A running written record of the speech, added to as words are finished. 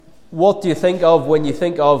What do you think of when you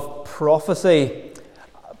think of prophecy?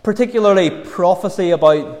 Particularly prophecy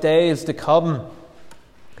about days to come.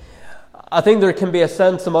 I think there can be a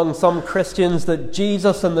sense among some Christians that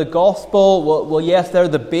Jesus and the gospel, well, yes, they're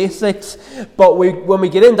the basics, but when we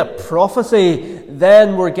get into prophecy,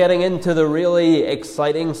 then we're getting into the really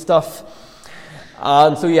exciting stuff.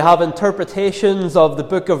 And so you have interpretations of the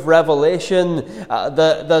book of Revelation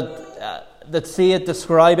that see it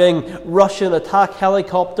describing Russian attack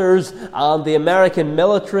helicopters and the American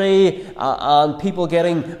military and people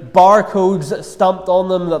getting barcodes stamped on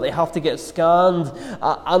them that they have to get scanned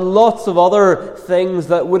and lots of other things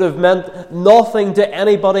that would have meant nothing to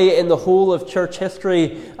anybody in the whole of church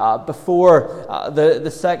history before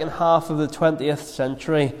the second half of the 20th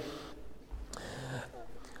century.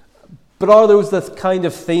 But are those the kind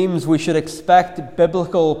of themes we should expect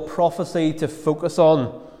biblical prophecy to focus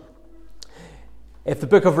on? If the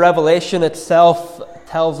book of Revelation itself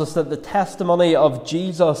tells us that the testimony of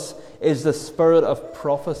Jesus is the spirit of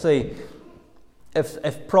prophecy,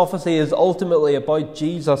 if prophecy is ultimately about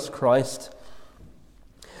Jesus Christ,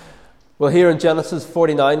 well, here in Genesis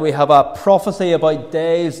 49 we have a prophecy about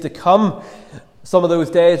days to come. Some of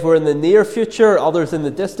those days were in the near future, others in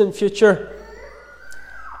the distant future.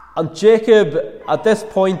 And Jacob, at this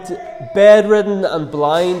point, bedridden and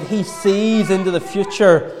blind, he sees into the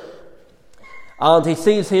future. And he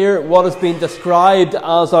sees here what has been described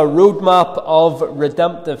as a roadmap of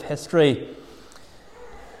redemptive history.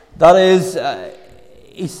 That is,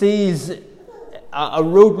 he sees a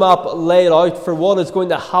roadmap laid out for what is going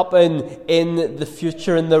to happen in the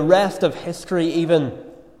future, in the rest of history even.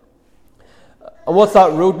 And what's that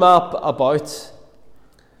roadmap about?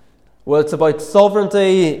 Well, it's about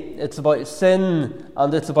sovereignty, it's about sin,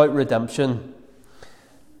 and it's about redemption.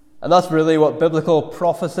 And that's really what biblical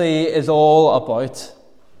prophecy is all about.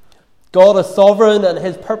 God is sovereign and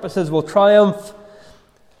his purposes will triumph.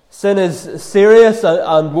 Sin is serious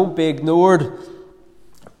and won't be ignored.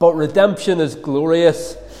 But redemption is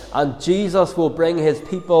glorious and Jesus will bring his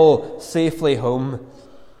people safely home.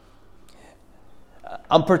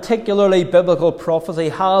 And particularly biblical prophecy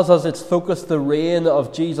has as its focus the reign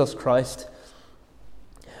of Jesus Christ.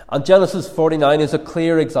 And Genesis 49 is a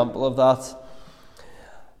clear example of that.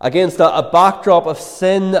 Against a backdrop of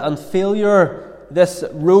sin and failure, this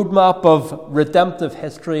roadmap of redemptive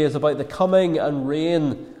history is about the coming and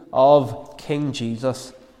reign of King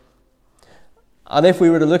Jesus. And if we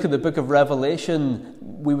were to look at the book of Revelation,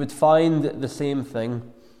 we would find the same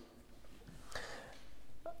thing.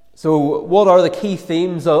 So what are the key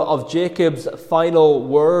themes of Jacob's final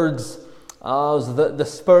words as the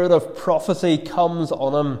spirit of prophecy comes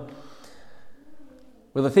on him?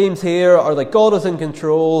 Well, the themes here are that God is in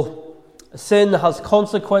control, sin has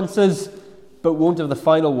consequences but won't have the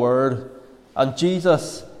final word, and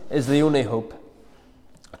Jesus is the only hope.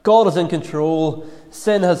 God is in control,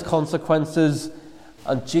 sin has consequences,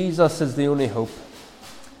 and Jesus is the only hope.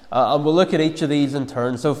 And we'll look at each of these in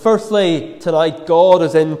turn. So firstly, tonight, God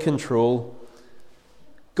is in control.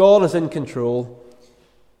 God is in control.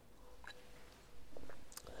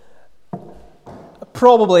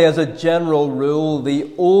 Probably as a general rule,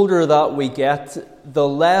 the older that we get, the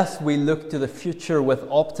less we look to the future with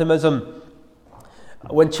optimism.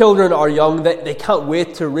 When children are young, they can't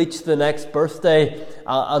wait to reach the next birthday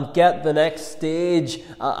and get the next stage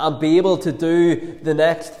and be able to do the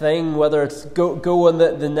next thing, whether it's go on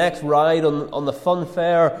the next ride on the fun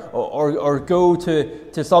fair or go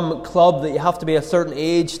to some club that you have to be a certain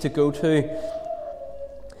age to go to.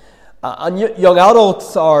 And young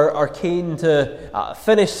adults are keen to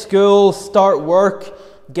finish school, start work,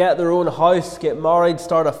 get their own house, get married,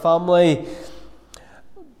 start a family.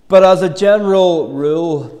 But as a general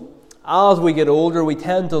rule, as we get older, we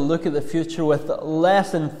tend to look at the future with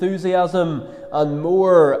less enthusiasm and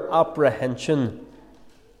more apprehension.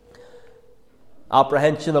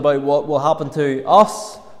 Apprehension about what will happen to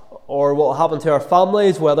us or what will happen to our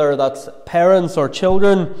families, whether that's parents or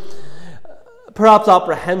children. Perhaps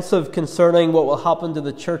apprehensive concerning what will happen to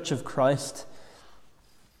the Church of Christ.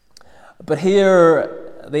 But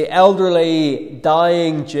here, the elderly,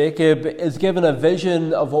 dying Jacob is given a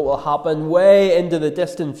vision of what will happen way into the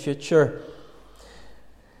distant future.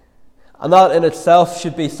 And that in itself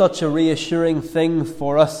should be such a reassuring thing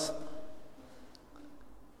for us.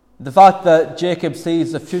 The fact that Jacob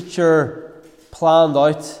sees the future planned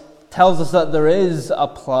out tells us that there is a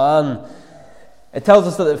plan. It tells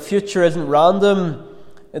us that the future isn't random,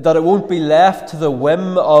 that it won't be left to the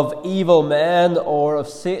whim of evil men or of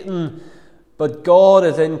Satan, but God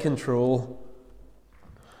is in control.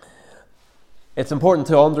 It's important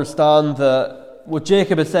to understand the what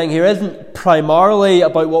Jacob is saying here isn't primarily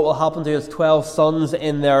about what will happen to his 12 sons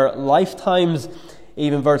in their lifetimes.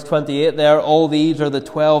 Even verse 28 there, all these are the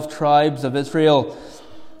 12 tribes of Israel.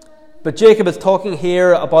 But Jacob is talking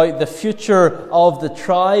here about the future of the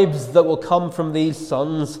tribes that will come from these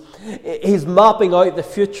sons. He's mapping out the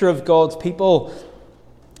future of God's people.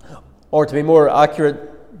 Or to be more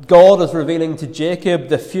accurate, God is revealing to Jacob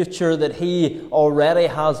the future that he already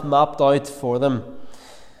has mapped out for them.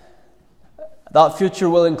 That future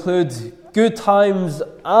will include good times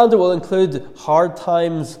and it will include hard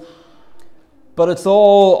times. But it's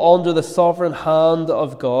all under the sovereign hand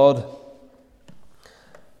of God.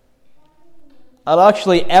 And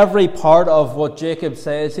actually, every part of what Jacob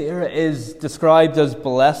says here is described as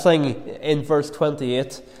blessing in verse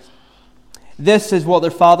 28. This is what their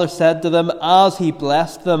father said to them as he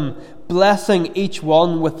blessed them, blessing each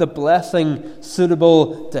one with the blessing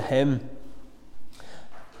suitable to him.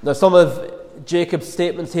 Now, some of Jacob's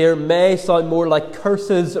statements here may sound more like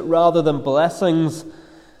curses rather than blessings.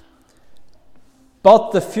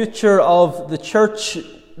 But the future of the church,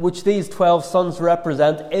 which these 12 sons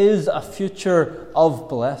represent, is a future of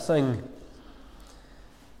blessing.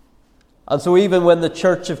 And so even when the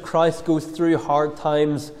church of Christ goes through hard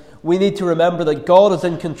times, we need to remember that God is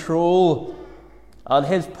in control and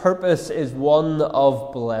his purpose is one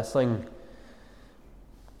of blessing.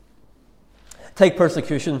 Take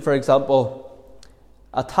persecution, for example.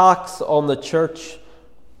 Attacks on the church,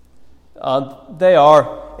 and they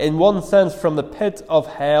are, in one sense, from the pit of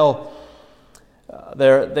hell.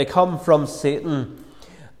 They come from Satan,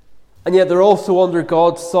 and yet they're also under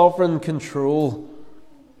God's sovereign control.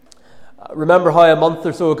 Remember how a month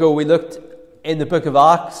or so ago we looked in the book of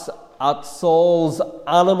Acts at Saul's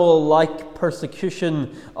animal-like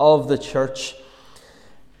persecution of the church.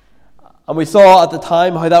 And we saw at the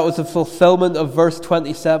time how that was a fulfillment of verse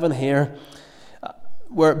 27 here,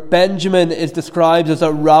 where Benjamin is described as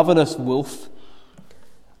a ravenous wolf.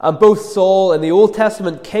 And both Saul in the Old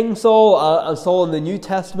Testament, King Saul, and Saul in the New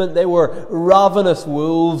Testament, they were ravenous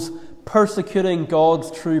wolves persecuting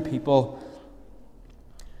God's true people.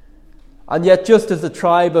 And yet, just as the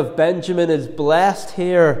tribe of Benjamin is blessed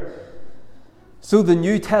here, so the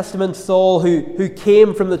New Testament Saul, who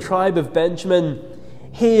came from the tribe of Benjamin,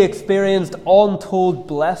 he experienced untold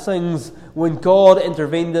blessings when God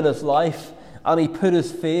intervened in his life and he put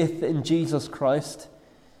his faith in Jesus Christ.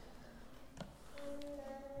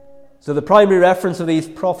 So the primary reference of these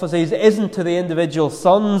prophecies isn't to the individual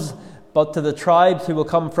sons, but to the tribes who will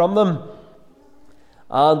come from them.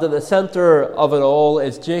 And at the center of it all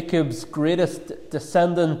is Jacob's greatest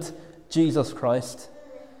descendant, Jesus Christ.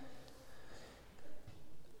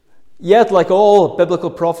 Yet, like all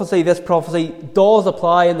biblical prophecy, this prophecy does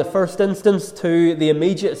apply in the first instance to the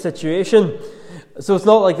immediate situation. So it's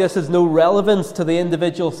not like this has no relevance to the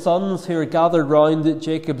individual sons who are gathered round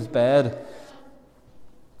Jacob's bed.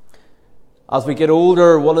 As we get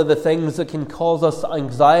older, one of the things that can cause us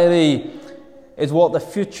anxiety is what the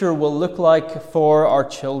future will look like for our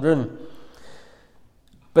children.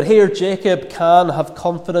 But here Jacob can have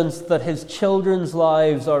confidence that his children's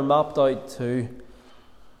lives are mapped out too.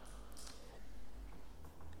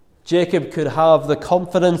 Jacob could have the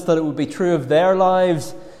confidence that it will be true of their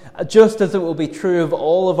lives, just as it will be true of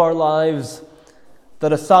all of our lives,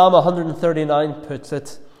 that as Psalm 139 puts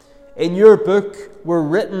it, in your book were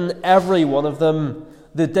written every one of them,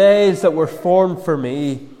 the days that were formed for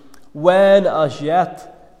me, when as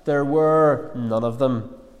yet there were none of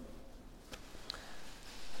them.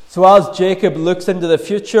 So as Jacob looks into the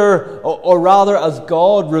future, or rather as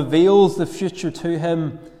God reveals the future to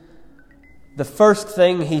him, the first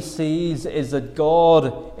thing he sees is that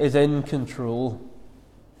God is in control.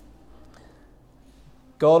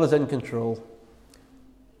 God is in control.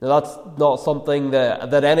 Now that's not something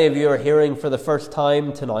that any of you are hearing for the first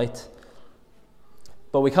time tonight.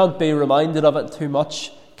 But we can't be reminded of it too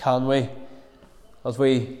much, can we? As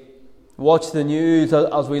we watch the news,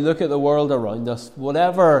 as we look at the world around us,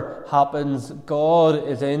 whatever happens, God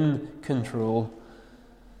is in control.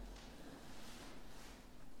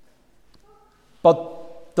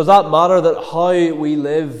 But does that matter that how we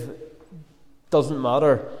live doesn't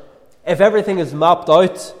matter? If everything is mapped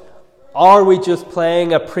out, are we just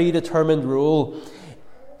playing a predetermined role?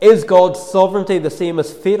 Is God's sovereignty the same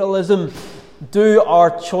as fatalism? Do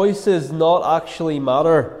our choices not actually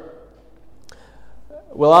matter?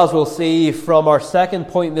 Well, as we'll see from our second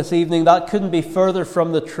point this evening, that couldn't be further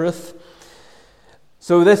from the truth.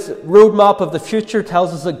 So this roadmap of the future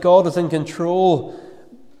tells us that God is in control,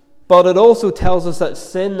 but it also tells us that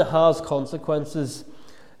sin has consequences.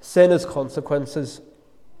 Sin has consequences.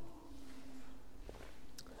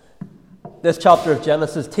 this chapter of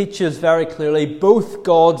Genesis teaches very clearly both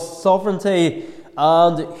God's sovereignty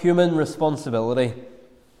and human responsibility.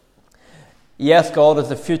 Yes, God has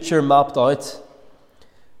the future mapped out,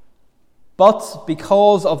 but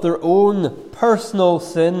because of their own personal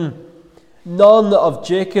sin, none of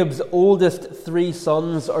Jacob's oldest 3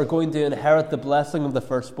 sons are going to inherit the blessing of the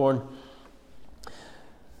firstborn.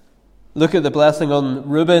 Look at the blessing on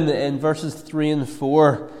Reuben in verses 3 and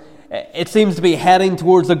 4. It seems to be heading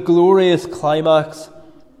towards a glorious climax.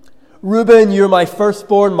 Reuben, you're my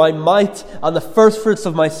firstborn, my might, and the firstfruits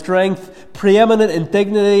of my strength, preeminent in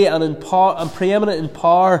dignity and preeminent in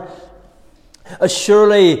power.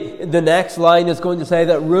 Surely the next line is going to say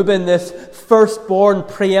that Reuben, this firstborn,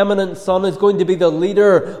 preeminent son, is going to be the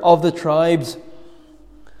leader of the tribes.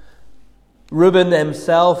 Reuben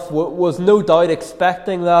himself was no doubt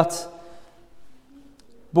expecting that.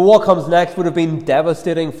 But what comes next would have been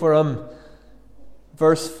devastating for him.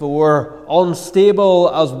 Verse 4, unstable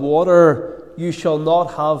as water, you shall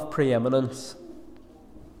not have preeminence.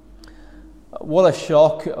 What a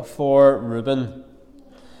shock for Reuben.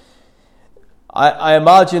 I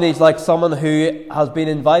imagine he's like someone who has been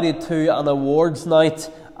invited to an awards night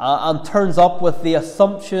and turns up with the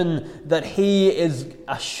assumption that he is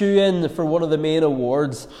a shoo-in for one of the main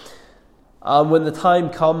awards. And when the time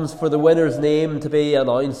comes for the winner's name to be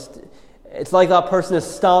announced, it's like that person is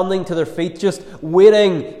standing to their feet, just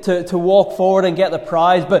waiting to walk forward and get the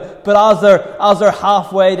prize. But as they're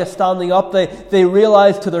halfway to standing up, they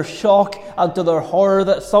realize to their shock and to their horror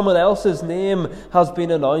that someone else's name has been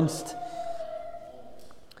announced.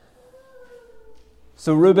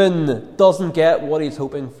 So Reuben doesn't get what he's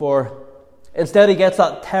hoping for. Instead, he gets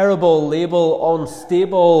that terrible label,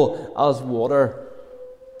 unstable as water.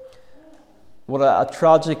 What a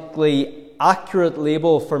tragically accurate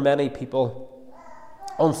label for many people.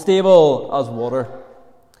 Unstable as water.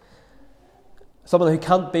 Someone who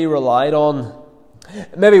can't be relied on.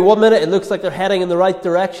 Maybe one minute it looks like they're heading in the right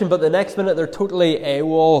direction, but the next minute they're totally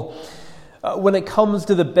AWOL. When it comes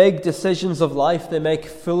to the big decisions of life, they make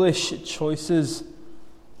foolish choices.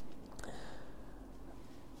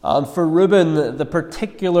 And for Reuben, the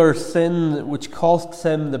particular sin which costs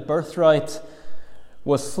him the birthright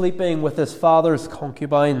was sleeping with his father's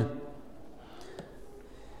concubine,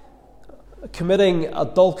 committing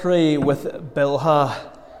adultery with Bilhah.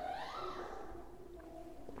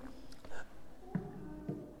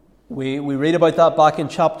 We read about that back in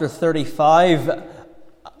chapter 35, and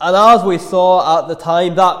as we saw at the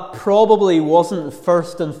time, that probably wasn't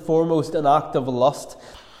first and foremost an act of lust.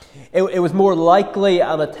 It was more likely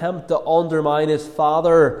an attempt to undermine his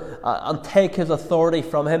father and take his authority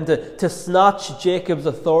from him, to snatch Jacob's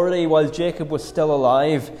authority while Jacob was still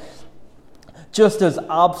alive. Just as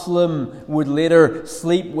Absalom would later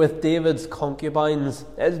sleep with David's concubines.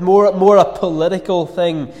 It's more a political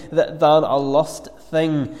thing than a lust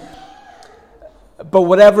thing. But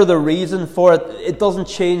whatever the reason for it, it doesn't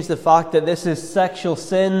change the fact that this is sexual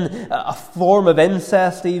sin, a form of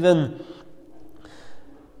incest even.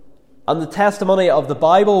 And the testimony of the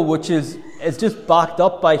Bible, which is just backed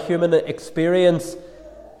up by human experience,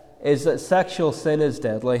 is that sexual sin is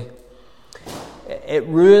deadly. It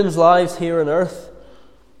ruins lives here on earth.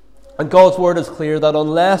 And God's word is clear that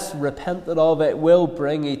unless repented of, it will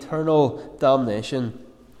bring eternal damnation.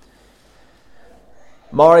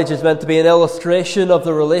 Marriage is meant to be an illustration of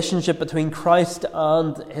the relationship between Christ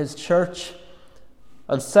and his church.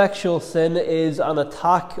 And sexual sin is an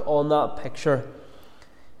attack on that picture.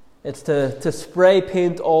 It's to spray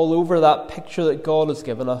paint all over that picture that God has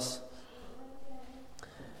given us.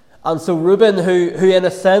 And so Reuben, who in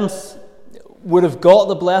a sense would have got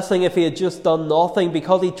the blessing if he had just done nothing,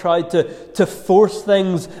 because he tried to force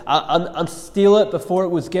things and steal it before it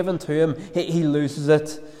was given to him, he loses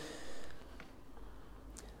it.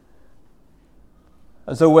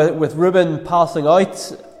 And so with Reuben passing out,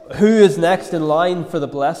 who is next in line for the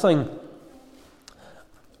blessing?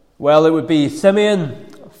 Well, it would be Simeon,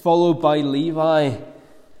 followed by Levi.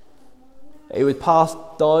 It would pass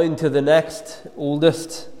down to the next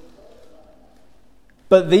oldest.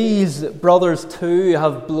 But these brothers too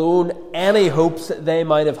have blown any hopes that they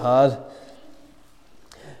might have had.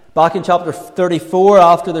 Back in chapter 34,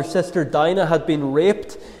 after their sister Dinah had been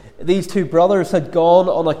raped, these two brothers had gone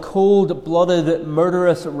on a cold-blooded,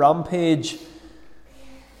 murderous rampage.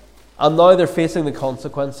 And now they're facing the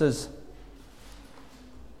consequences.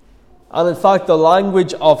 And in fact, the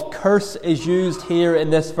language of curse is used here in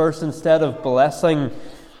this verse instead of blessing.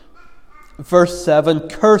 Verse 7,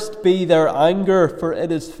 cursed be their anger, for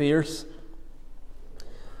it is fierce.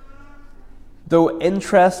 Though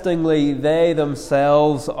interestingly, they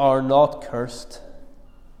themselves are not cursed.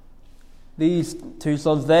 these two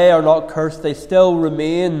sons, they are not cursed. They still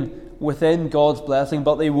remain within God's blessing,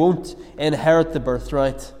 but they won't inherit the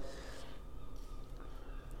birthright.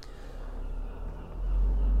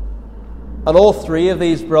 And all three of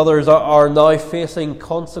these brothers are now facing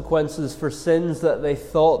consequences for sins that they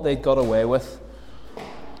thought they'd got away with.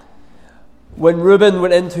 When Reuben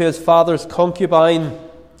went into his father's concubine,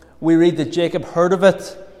 we read that Jacob heard of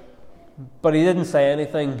it, but he didn't say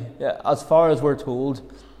anything, as far as we're told.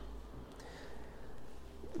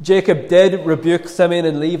 Jacob did rebuke Simeon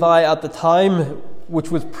and Levi at the time, which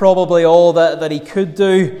was probably all that he could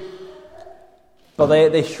do. But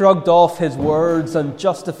they shrugged off his words and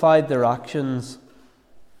justified their actions.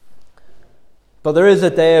 But there is a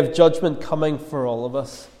day of judgment coming for all of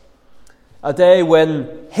us. A day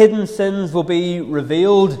when hidden sins will be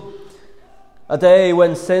revealed. A day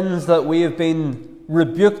when sins that we have been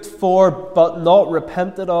rebuked for but not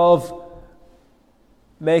repented of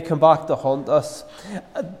may come back to haunt us.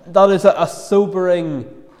 That is a sobering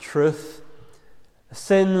truth.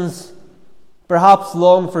 Sins, perhaps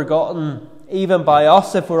long forgotten, even by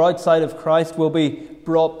us if we're outside of Christ, will be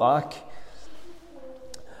brought back.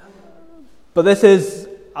 But this is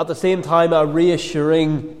at the same time a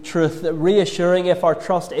reassuring truth, reassuring if our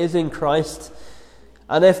trust is in Christ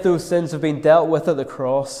and if those sins have been dealt with at the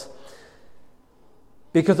cross.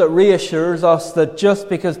 Because it reassures us that just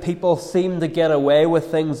because people seem to get away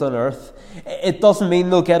with things on earth, it doesn't mean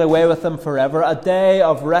they'll get away with them forever. A day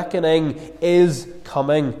of reckoning is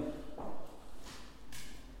coming.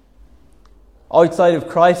 Outside of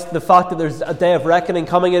Christ, the fact that there's a day of reckoning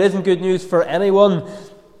coming, it isn't good news for anyone.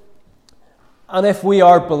 And if we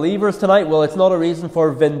are believers tonight, well, it's not a reason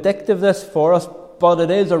for vindictiveness for us, but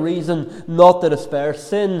it is a reason not to despair.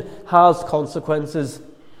 Sin has consequences.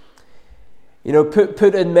 You know,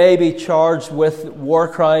 Putin may be charged with war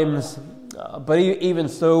crimes, but even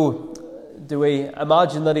so, do we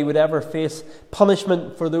imagine that he would ever face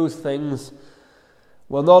punishment for those things?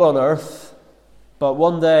 Well, not on earth, but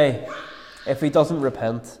one day, if he doesn't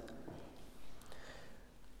repent.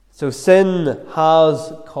 So sin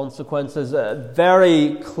has consequences,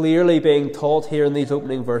 very clearly being taught here in these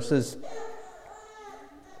opening verses.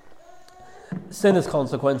 Sin has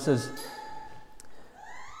consequences.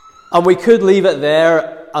 And we could leave it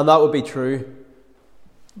there, and that would be true.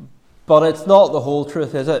 But it's not the whole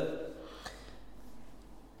truth, is it?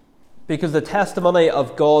 Because the testimony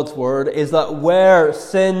of God's word is that where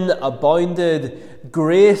sin abounded,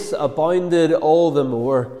 grace abounded all the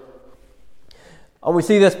more. And we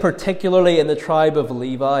see this particularly in the tribe of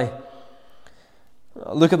Levi.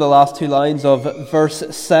 Look at the last two lines of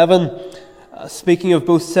verse 7. Speaking of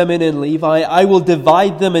both Simeon and Levi, I will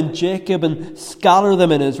divide them in Jacob and scatter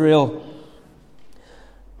them in Israel.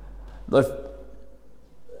 Now,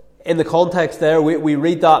 in the context there, we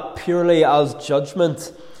read that purely as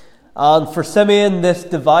judgment. And for Simeon, this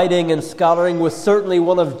dividing and scattering was certainly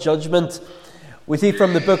one of judgment. We see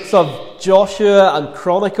from the books of Joshua and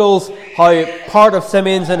Chronicles how part of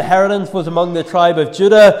Simeon's inheritance was among the tribe of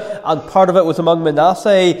Judah and part of it was among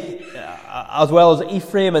Manasseh, as well as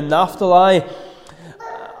Ephraim and Naphtali.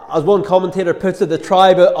 As one commentator puts it, the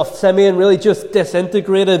tribe of Simeon really just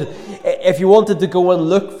disintegrated. If you wanted to go and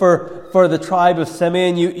look for the tribe of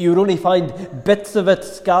Simeon, you would only find bits of it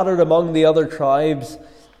scattered among the other tribes.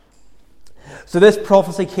 So this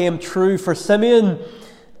prophecy came true for Simeon.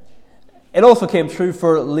 It also came true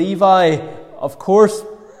for Levi, of course,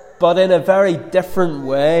 but in a very different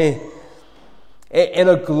way, in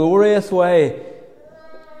a glorious way.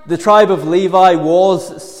 The tribe of Levi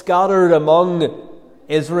was scattered among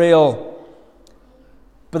Israel,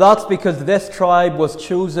 but that's because this tribe was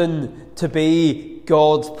chosen to be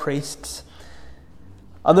God's priests.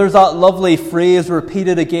 And there's that lovely phrase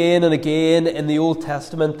repeated again and again in the Old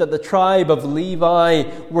Testament that the tribe of Levi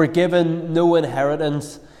were given no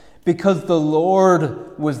inheritance because the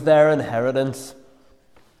Lord was their inheritance.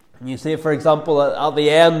 And you see it, for example, at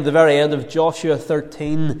the very end of Joshua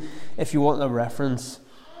 13, if you want a reference.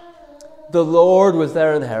 The Lord was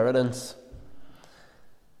their inheritance.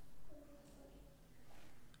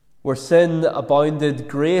 Where sin abounded,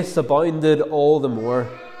 grace abounded all the more.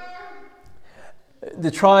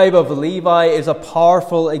 The tribe of Levi is a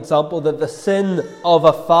powerful example that the sin of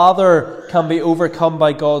a father can be overcome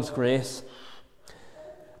by God's grace.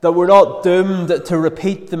 That we're not doomed to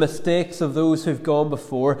repeat the mistakes of those who've gone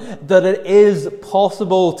before. That it is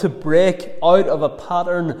possible to break out of a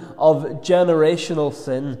pattern of generational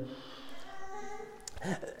sin.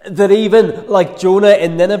 That even like Jonah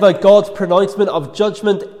in Nineveh, God's pronouncement of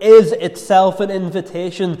judgment is itself an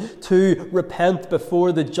invitation to repent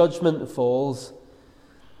before the judgment falls.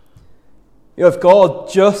 If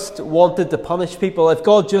God just wanted to punish people,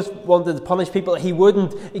 He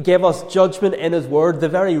wouldn't give us judgment in His Word. The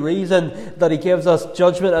very reason that He gives us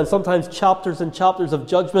judgment, and sometimes chapters and chapters of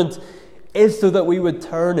judgment, is so that we would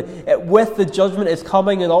turn. With the judgment is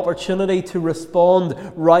coming an opportunity to respond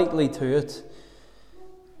rightly to it.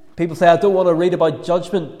 People say, I don't want to read about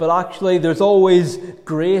judgment, but actually there's always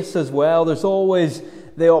grace as well. There's always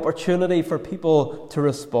the opportunity for people to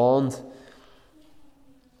respond.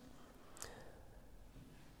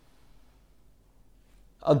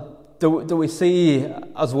 And do we see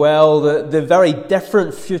as well the very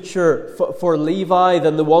different future for Levi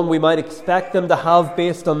than the one we might expect them to have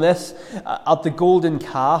based on this at the golden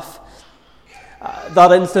calf?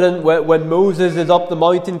 That incident when Moses is up the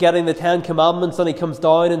mountain getting the 10 Commandments and he comes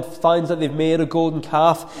down and finds that they've made a golden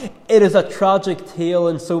calf. It is a tragic tale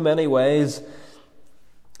in so many ways.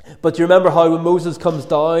 But do you remember how when Moses comes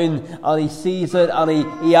down and he sees it and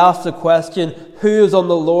he asks the question, who is on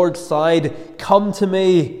the Lord's side? Come to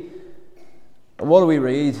me. And what do we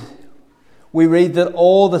read? We read that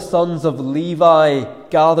all the sons of Levi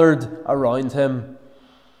gathered around him.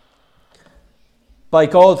 By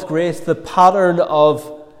God's grace, the pattern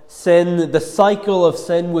of sin, the cycle of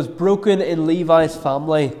sin was broken in Levi's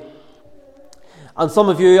family. And some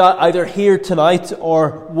of you, either here tonight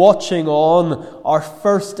or watching on, are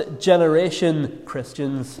first generation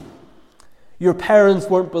Christians. Your parents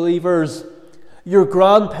weren't believers. Your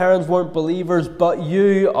grandparents weren't believers, but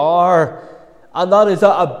you are. And that is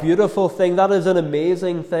a beautiful thing. That is an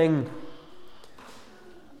amazing thing.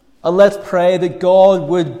 And let's pray that God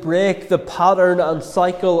would break the pattern and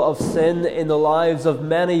cycle of sin in the lives of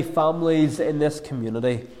many families in this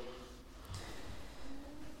community.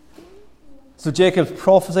 So Jacob's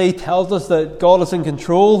prophecy tells us that God is in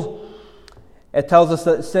control. It tells us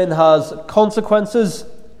that sin has consequences,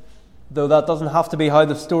 though that doesn't have to be how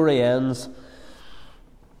the story ends.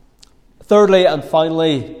 Thirdly and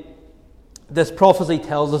finally, this prophecy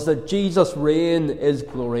tells us that Jesus' reign is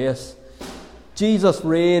glorious. Jesus'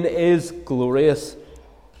 reign is glorious.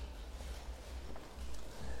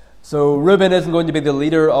 So Reuben isn't going to be the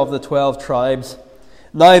leader of the 12 tribes.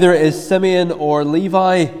 Neither is Simeon or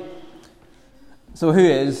Levi. So who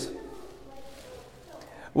is?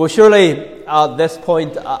 Well, surely at this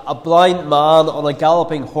point, a blind man on a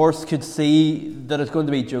galloping horse could see that it's going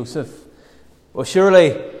to be Joseph. Well,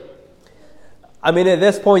 surely, at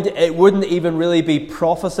this point, it wouldn't even really be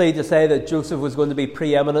prophecy to say that Joseph was going to be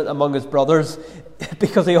preeminent among his brothers,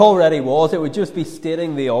 because he already was. It would just be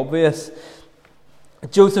stating the obvious.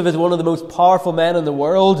 Joseph is one of the most powerful men in the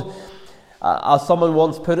world. As someone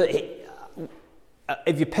once put it,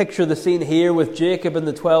 if you picture the scene here with Jacob and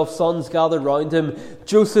the 12 sons gathered round him,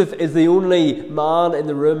 Joseph is the only man in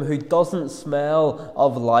the room who doesn't smell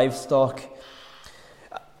of livestock.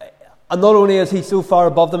 And not only is he so far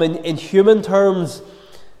above them in human terms,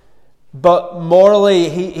 but morally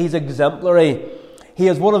he's exemplary. He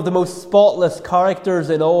is one of the most spotless characters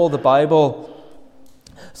in all the Bible.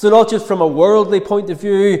 So not just from a worldly point of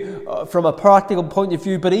view, from a practical point of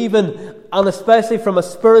view, but even and especially from a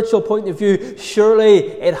spiritual point of view, surely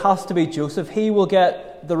it has to be Joseph. He will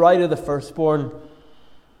get the right of the firstborn.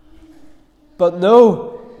 But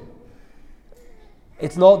no,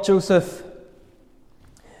 it's not Joseph.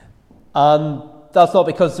 And that's not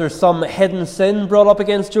because there's some hidden sin brought up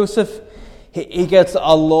against Joseph. He gets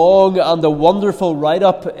a long and a wonderful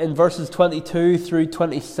write-up in verses 22 through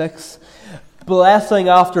 26. Blessing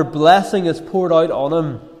after blessing is poured out on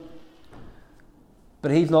him.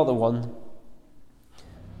 But he's not the one.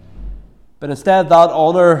 But instead, that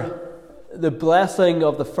honour, the blessing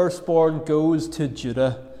of the firstborn, goes to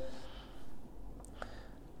Judah.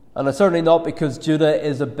 And it's certainly not because Judah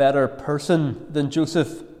is a better person than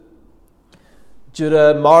Joseph.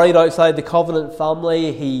 Judah married outside the covenant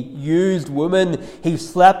family. He used women. He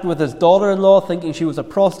slept with his daughter-in-law thinking she was a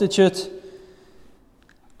prostitute.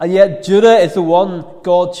 And yet Judah is the one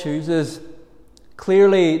God chooses,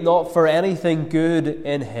 clearly not for anything good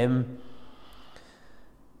in him.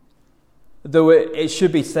 Though it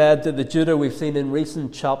should be said that the Judah we've seen in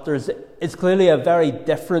recent chapters is clearly a very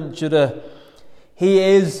different Judah. He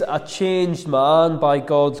is a changed man by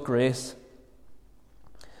God's grace.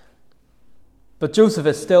 But Joseph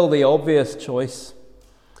is still the obvious choice.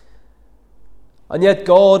 And yet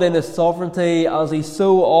God, in his sovereignty, as he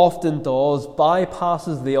so often does,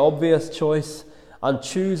 bypasses the obvious choice and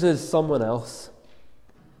chooses someone else.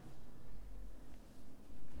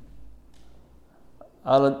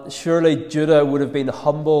 And surely Judah would have been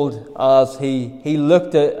humbled as he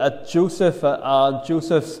looked at Joseph and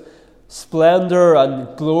Joseph's splendor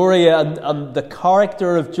and glory and the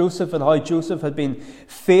character of Joseph and how Joseph had been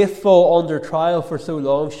faithful under trial for so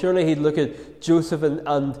long, surely he'd look at Joseph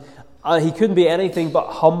and he couldn't be anything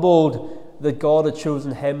but humbled that God had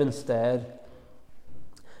chosen him instead.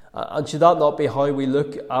 And should that not be how we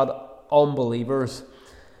look at unbelievers?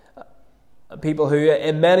 People who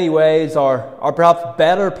in many ways are perhaps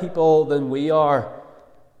better people than we are,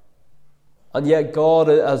 and yet God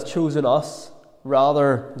has chosen us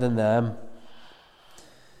rather than them.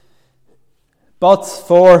 But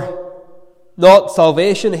for not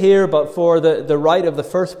salvation here, but for the right of the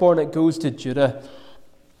firstborn, it goes to Judah.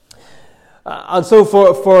 And so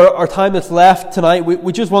for our time that's left tonight,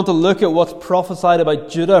 we just want to look at what's prophesied about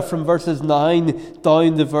Judah from verses 9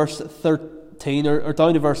 down to verse 13, or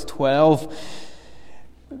down to verse 12,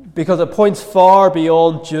 because it points far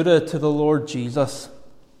beyond Judah to the Lord Jesus.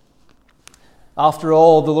 After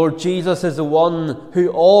all, the Lord Jesus is the one who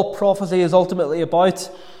all prophecy is ultimately about.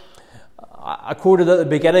 I quoted at the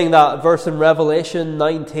beginning that verse in Revelation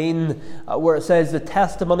 19 where it says, the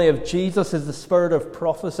testimony of Jesus is the spirit of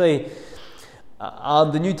prophecy.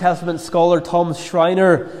 And the New Testament scholar Tom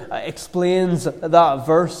Schreiner explains that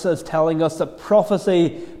verse as telling us that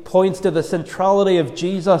prophecy points to the centrality of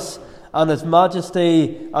Jesus and his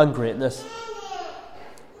majesty and greatness.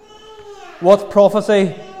 What's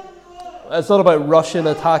prophecy? It's not about Russian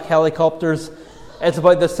attack helicopters. It's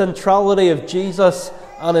about the centrality of Jesus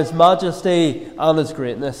and his majesty and his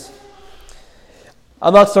greatness.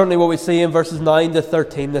 And that's certainly what we see in verses 9 to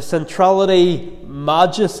 13, the centrality,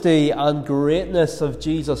 majesty and greatness of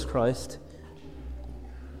Jesus Christ.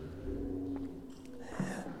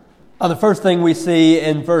 And the first thing we see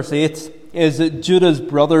in verse 8 is that Judah's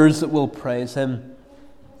brothers will praise him.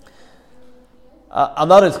 And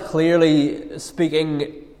that is clearly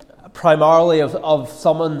speaking primarily of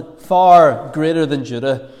someone far greater than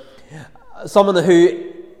Judah, someone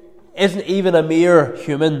who isn't even a mere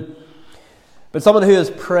human, but someone who is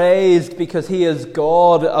praised because he is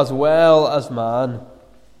God as well as man.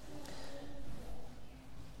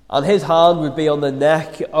 And his hand would be on the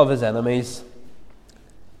neck of his enemies.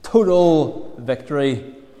 Total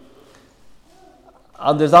victory.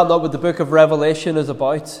 And is that not what the book of Revelation is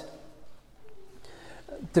about?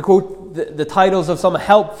 To quote the titles of some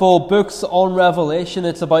helpful books on Revelation,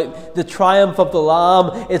 it's about the triumph of the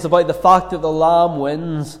Lamb. It's about the fact that the Lamb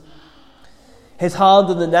wins. His hand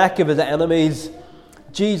on the neck of his enemies.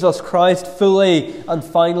 Jesus Christ fully and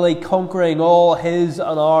finally conquering all his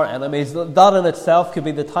and our enemies. That in itself could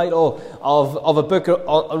be the title of a book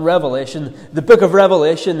on Revelation. The book of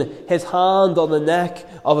Revelation, his hand on the neck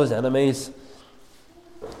of his enemies.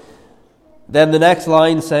 Then the next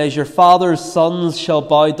line says, your father's sons shall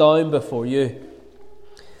bow down before you.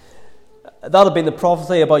 That had been the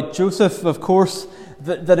prophecy about Joseph, of course,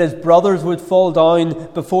 that his brothers would fall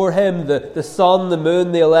down before him, the sun, the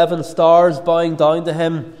moon, the 11 stars bowing down to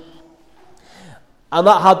him. And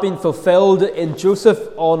that had been fulfilled in Joseph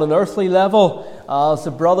on an earthly level, as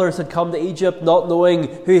the brothers had come to Egypt not knowing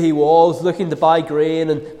who he was, looking to buy grain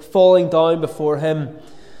and falling down before him.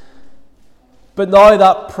 But now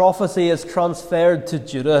that prophecy is transferred to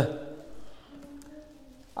Judah.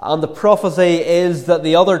 And the prophecy is that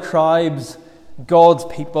the other tribes, God's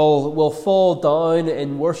people, will fall down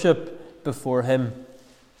in worship before him.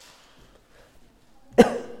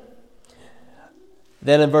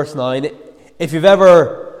 Then in verse 9, if you've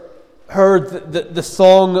ever heard the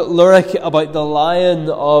song lyric about the Lion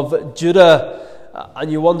of Judah,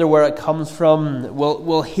 and you wonder where it comes from,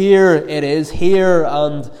 well, here it is, here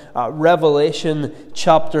and Revelation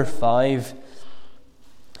chapter 5.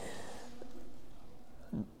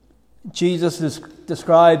 Jesus is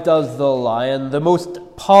described as the lion, the most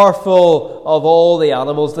powerful of all the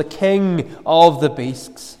animals, the king of the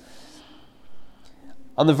beasts.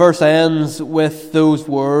 And the verse ends with those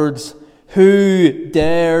words, who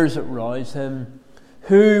dares rouse him?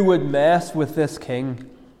 Who would mess with this king?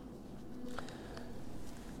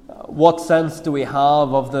 What sense do we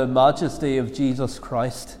have of the majesty of Jesus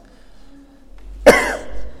Christ?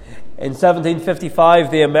 In 1755,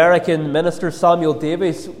 the American minister Samuel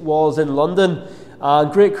Davies was in London,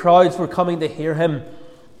 and great crowds were coming to hear him.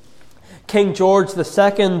 King George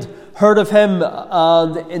II heard of him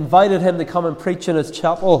and invited him to come and preach in his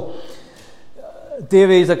chapel.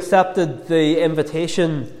 Davies accepted the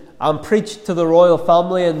invitation and preached to the royal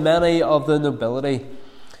family and many of the nobility.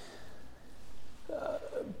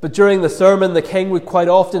 But during the sermon, the king would quite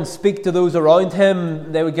often speak to those around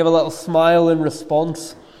him. They would give a little smile in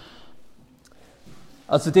response.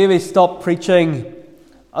 And so Davies stopped preaching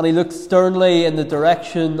and he looked sternly in the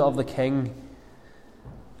direction of the king.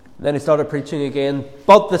 Then he started preaching again,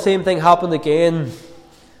 but the same thing happened again.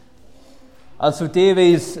 And so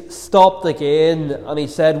Davies stopped again, and he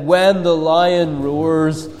said, "When the lion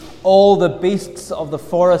roars, all the beasts of the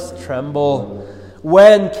forest tremble.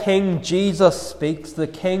 When King Jesus speaks, the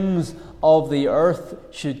kings of the earth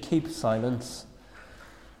should keep silence."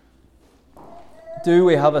 Do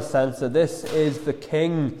we have a sense that this is the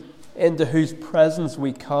King into whose presence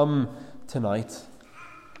we come tonight?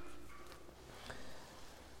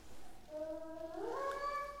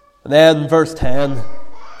 And then verse 10,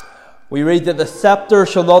 we read that the scepter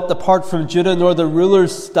shall not depart from Judah, nor the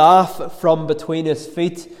ruler's staff from between his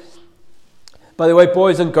feet. By the way,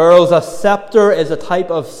 boys and girls, a scepter is a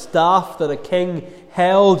type of staff that a king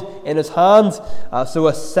held in his hand. So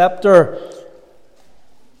a scepter,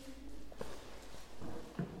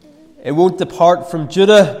 it won't depart from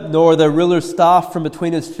Judah, nor the ruler's staff from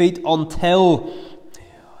between his feet until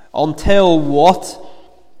what?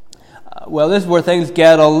 Well, this is where things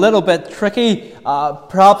get a little bit tricky.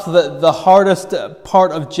 Perhaps the hardest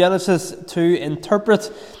part of Genesis to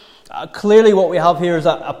interpret. Clearly what we have here is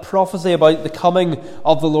a prophecy about the coming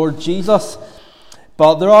of the Lord Jesus.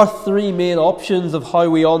 But there are three main options of how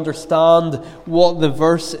we understand what the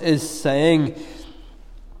verse is saying,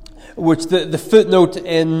 which the footnote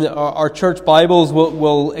in our church Bibles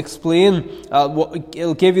will explain.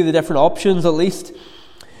 It'll give you the different options at least.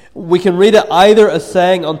 We can read it either as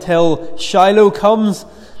saying until Shiloh comes.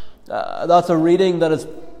 That's a reading that has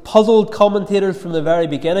puzzled commentators from the very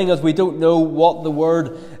beginning, as we don't know what the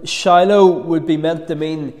word Shiloh would be meant to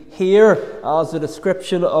mean here as a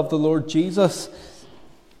description of the Lord Jesus.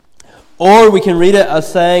 Or we can read it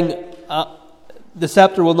as saying the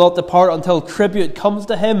scepter will not depart until tribute comes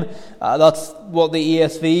to him. That's what the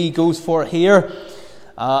ESV goes for here.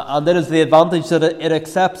 And that is the advantage that it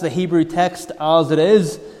accepts the Hebrew text as it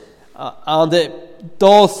is. And it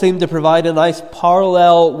does seem to provide a nice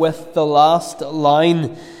parallel with the last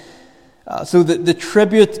line. So that the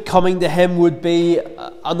tribute coming to him would be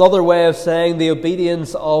another way of saying the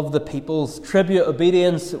obedience of the peoples. Tribute,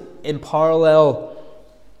 obedience in parallel.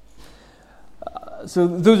 So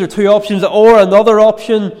those are two options. Or another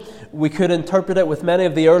option, we could interpret it with many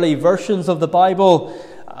of the early versions of the Bible.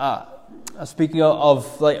 Speaking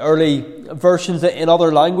of like early versions in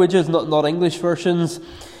other languages, not English versions,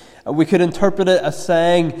 we could interpret it as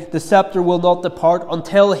saying the scepter will not depart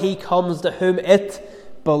until he comes to whom it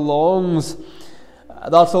belongs.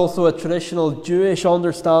 That's also a traditional Jewish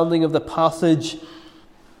understanding of the passage.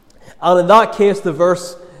 And in that case, the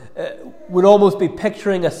verse would almost be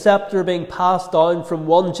picturing a scepter being passed down from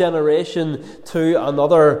one generation to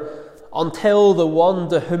another until the one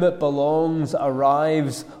to whom it belongs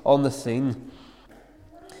arrives on the scene.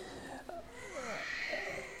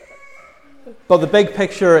 But the big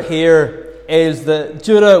picture here is that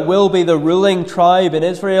Judah will be the ruling tribe in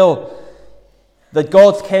Israel, that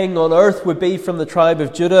God's king on earth would be from the tribe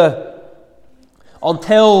of Judah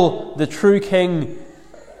until the true king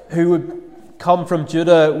who would come from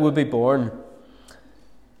Judah would be born.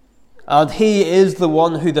 And he is the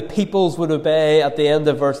one who the peoples would obey at the end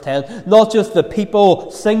of verse 10. Not just the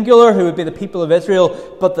people singular who would be the people of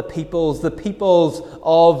Israel, but the peoples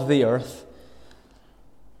of the earth.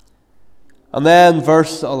 And then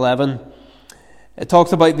verse 11, it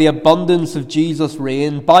talks about the abundance of Jesus'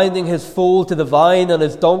 reign, binding his foal to the vine and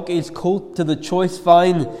his donkey's colt to the choice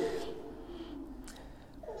vine.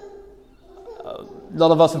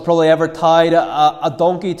 None of us have probably ever tied a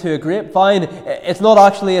donkey to a grapevine. It's not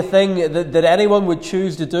actually a thing that anyone would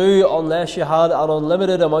choose to do unless you had an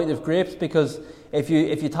unlimited amount of grapes, because if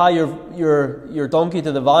you tie your donkey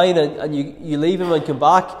to the vine and you leave him and come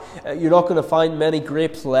back, you're not going to find many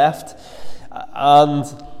grapes left. And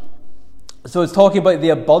so it's talking about the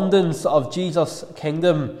abundance of Jesus'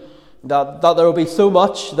 kingdom, that there will be so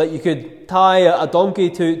much that you could tie a donkey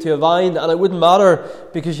to a vine and it wouldn't matter,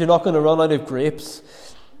 because you're not going to run out of grapes.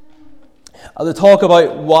 And the talk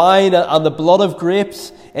about wine and the blood of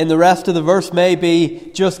grapes in the rest of the verse may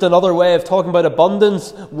be just another way of talking about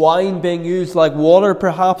abundance, wine being used like water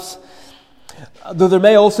perhaps. Though there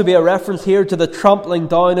may also be a reference here to the trampling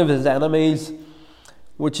down of his enemies,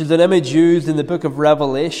 which is an image used in the book of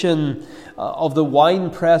Revelation of the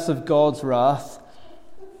winepress of God's wrath.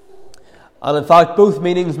 And in fact, both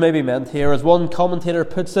meanings may be meant here. As one commentator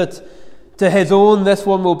puts it, to his own this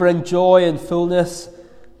one will bring joy and fullness.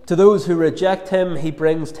 To those who reject him, he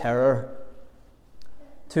brings terror.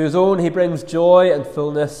 To his own he brings joy and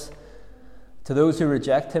fullness. To those who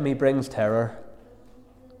reject him, he brings terror.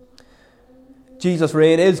 Jesus'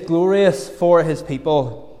 reign is glorious for his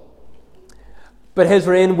people. But his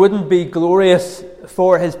reign wouldn't be glorious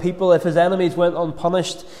for his people if his enemies went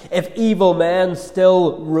unpunished, if evil men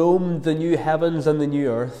still roamed the new heavens and the new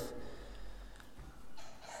earth.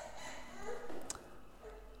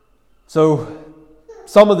 So,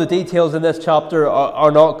 some of the details in this chapter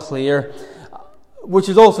are not clear, which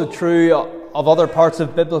is also true of other parts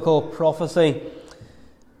of biblical prophecy.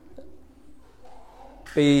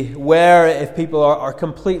 Beware if people are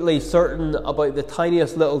completely certain about the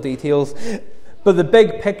tiniest little details. But the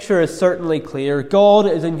big picture is certainly clear. God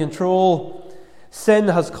is in control. Sin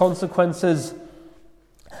has consequences.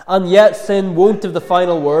 And yet sin won't have the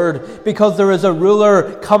final word, because there is a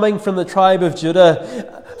ruler coming from the tribe of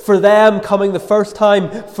Judah. For them coming the first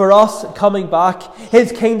time, for us coming back.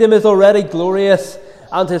 His kingdom is already glorious,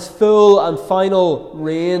 and his full and final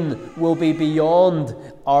reign will be beyond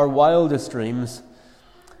our wildest dreams.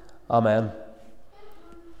 Amen.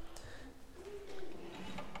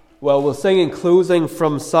 Well, we'll sing in closing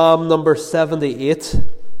from Psalm number 78.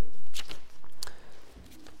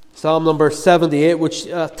 Psalm number 78, which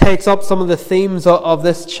takes up some of the themes of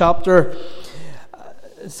this chapter.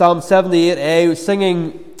 Psalm 78a,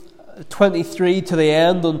 singing 23 to the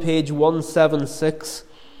end on page 176.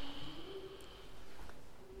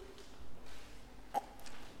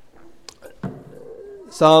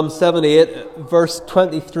 Psalm 78, verse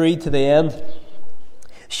 23 to the end.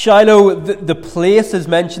 Shiloh, the place is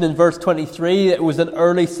mentioned in verse 23. It was an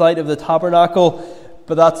early site of the tabernacle,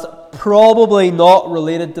 but that's probably not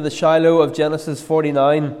related to the Shiloh of Genesis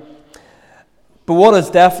 49. But what is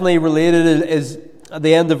definitely related is at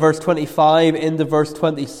the end of verse 25 into verse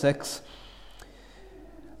 26.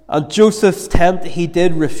 And Joseph's tent he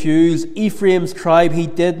did refuse, Ephraim's tribe he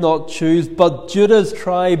did not choose, but Judah's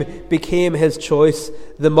tribe became his choice.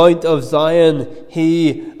 The Mount of Zion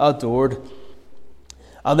he adored.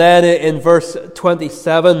 And then in verse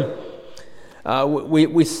 27,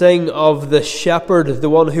 we sing of the shepherd, the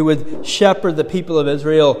one who would shepherd the people of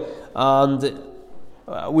Israel. And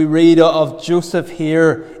we read of Joseph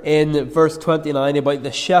here in verse 29 about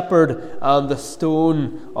the shepherd and the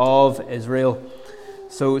stone of Israel.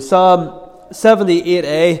 So Psalm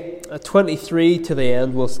 78a, 23 to the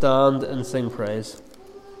end, we'll stand and sing praise.